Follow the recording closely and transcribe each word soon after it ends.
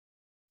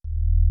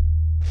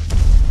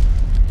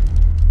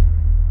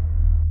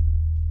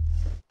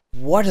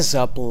What is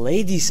up,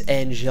 ladies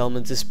and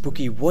gentlemen, this is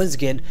Pookie once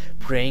again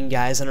bringing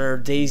guys another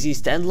DayZ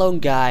Standalone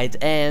guide.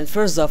 And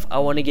first off, I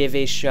want to give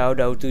a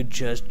shout out to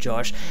Just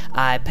Josh.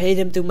 I paid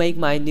him to make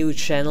my new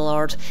channel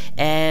art,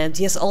 and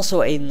he has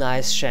also a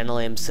nice channel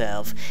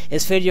himself.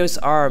 His videos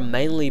are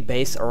mainly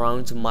based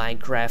around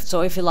Minecraft,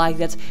 so if you like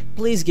that,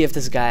 please give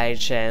this guy a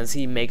chance.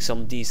 He makes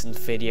some decent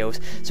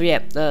videos. So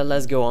yeah,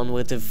 let's go on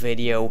with the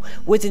video.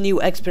 With the new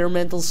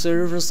experimental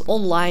servers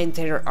online,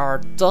 there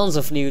are tons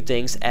of new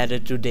things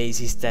added to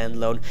DayZ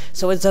Standalone,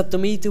 so it's up to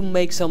me to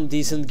make some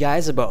decent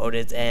guides about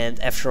it. And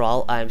after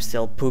all, I'm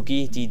still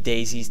Pookie, the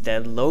DayZ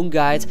Standalone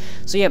guide.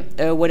 So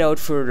yeah, without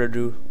further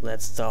ado,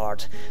 let's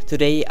start.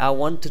 Today I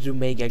wanted to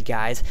make a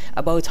guide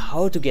about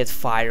how to get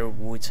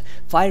firewood.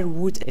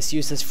 Firewood is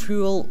used as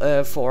fuel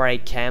for a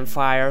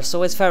campfire,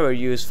 so it's very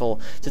useful.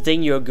 The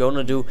thing you're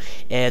gonna do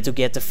to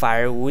get the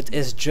firewood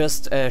is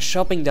just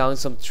chopping down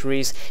some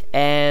trees,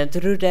 and to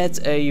do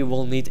that you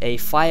will need a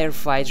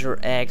firefighter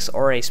axe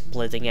or a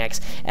splitting axe,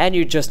 and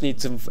you just need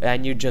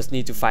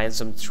to find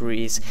some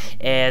trees.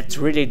 It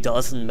really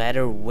doesn't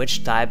matter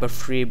which type of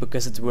tree,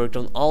 because it worked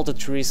on all the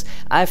trees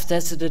I've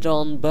tested it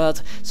on.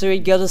 But so you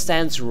gotta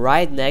stand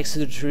right next to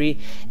the tree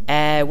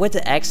with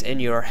the axe in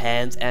your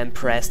hand and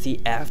press the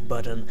F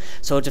button.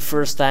 So the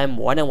first time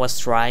when I was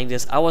trying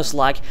this, I was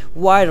like,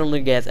 why don't I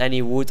get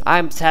any wood?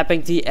 I'm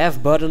tapping the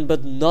F button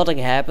but nothing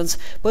happens.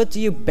 But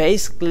you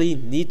basically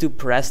need to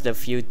press it a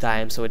few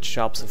times, so it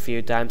chops a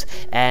few times,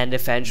 and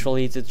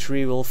eventually the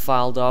tree will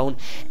fall down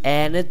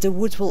and the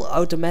wood will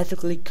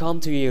automatically come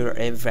to your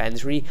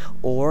inventory,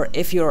 or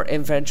if your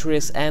inventory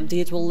is empty,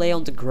 it will lay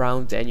on the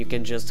ground and you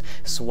can just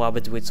swap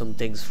it with some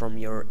things from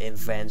your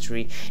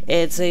inventory.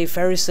 It's a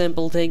very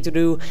simple thing to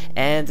do,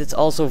 and it's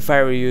also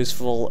very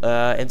useful.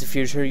 In the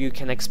future you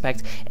can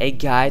expect a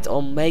guide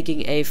on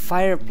making a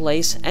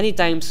fireplace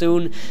anytime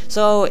soon,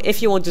 so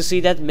if you want to see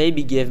that,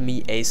 maybe give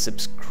me a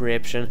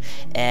subscription.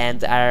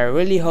 And I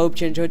really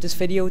hope you enjoyed this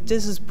video.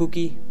 This is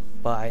Pookie,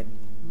 bye.